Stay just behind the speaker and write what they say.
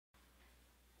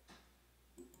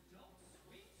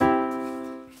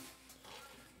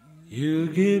You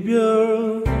give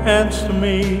your hands to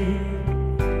me,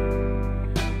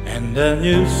 and then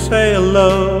you say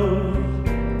hello,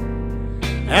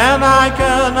 and I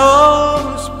can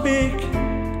only speak.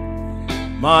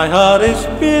 My heart is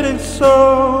beating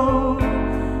so,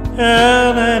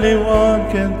 and anyone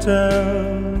can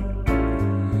tell.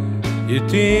 You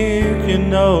think you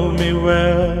know me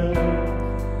well,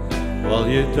 well,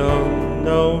 you don't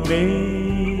know me.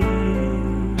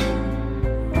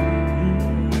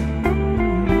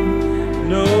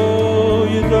 No,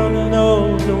 you don't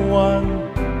know the one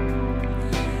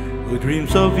who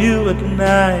dreams of you at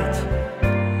night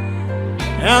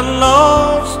and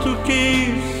longs to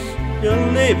kiss your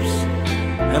lips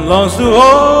and longs to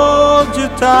hold you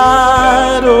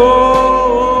tight.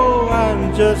 Oh,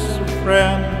 I'm just a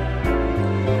friend,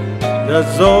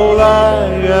 that's all I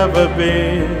ever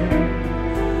been,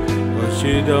 but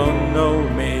you don't know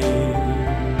me.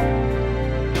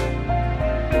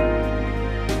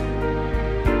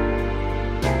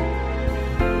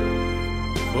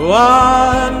 Oh,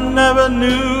 I never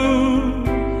knew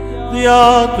the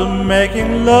art of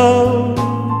making love,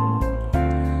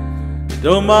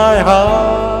 though my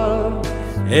heart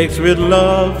aches with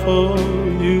love for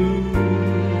you.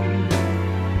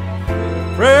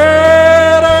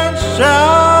 Afraid and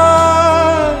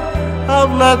shy,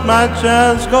 I've let my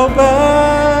chance go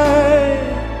by,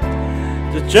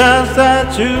 the chance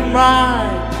that you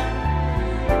might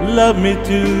love me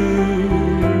too.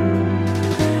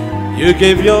 You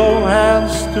give your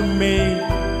hands to me,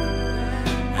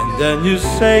 and then you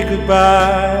say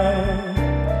goodbye.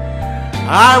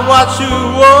 I watch you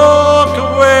walk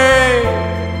away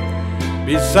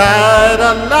beside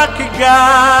a lucky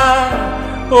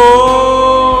guy.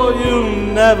 Oh, you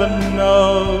never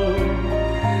know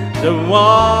the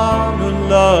one who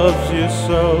loves you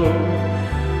so.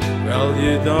 Well,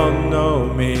 you don't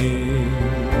know me.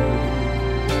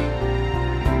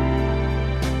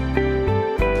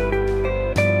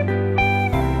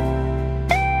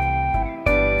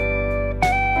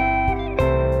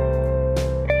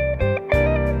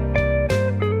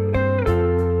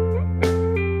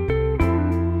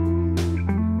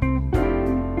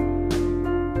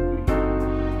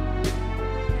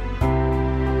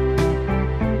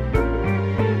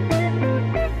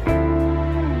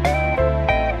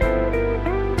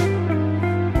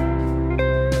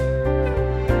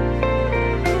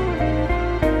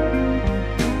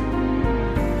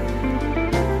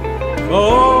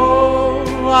 Oh,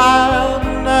 I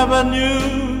never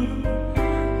knew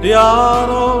the art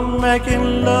of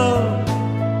making love,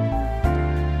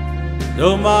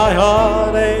 though my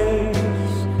heart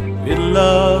aches with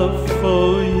love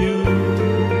for you.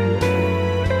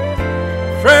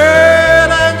 Afraid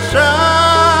and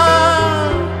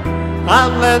shy,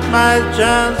 I've let my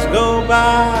chance go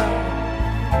by,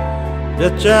 the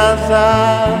chance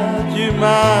that you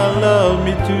might love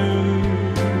me too.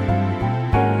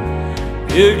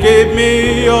 You gave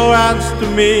me your hands to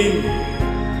me,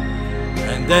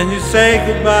 and then you say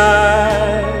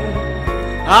goodbye.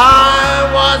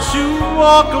 I watch you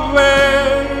walk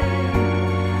away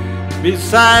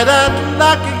beside that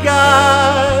lucky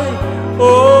guy.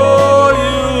 Oh,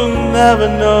 you'll never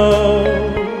know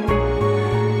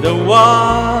the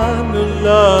one who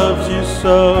loves you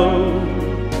so.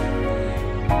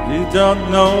 You don't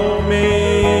know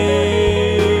me.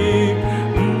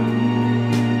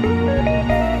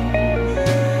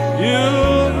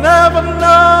 Never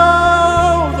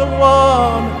know the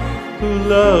one who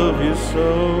loves you so.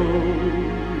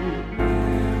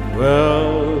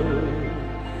 Well,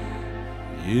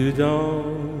 you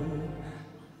don't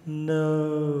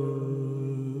know.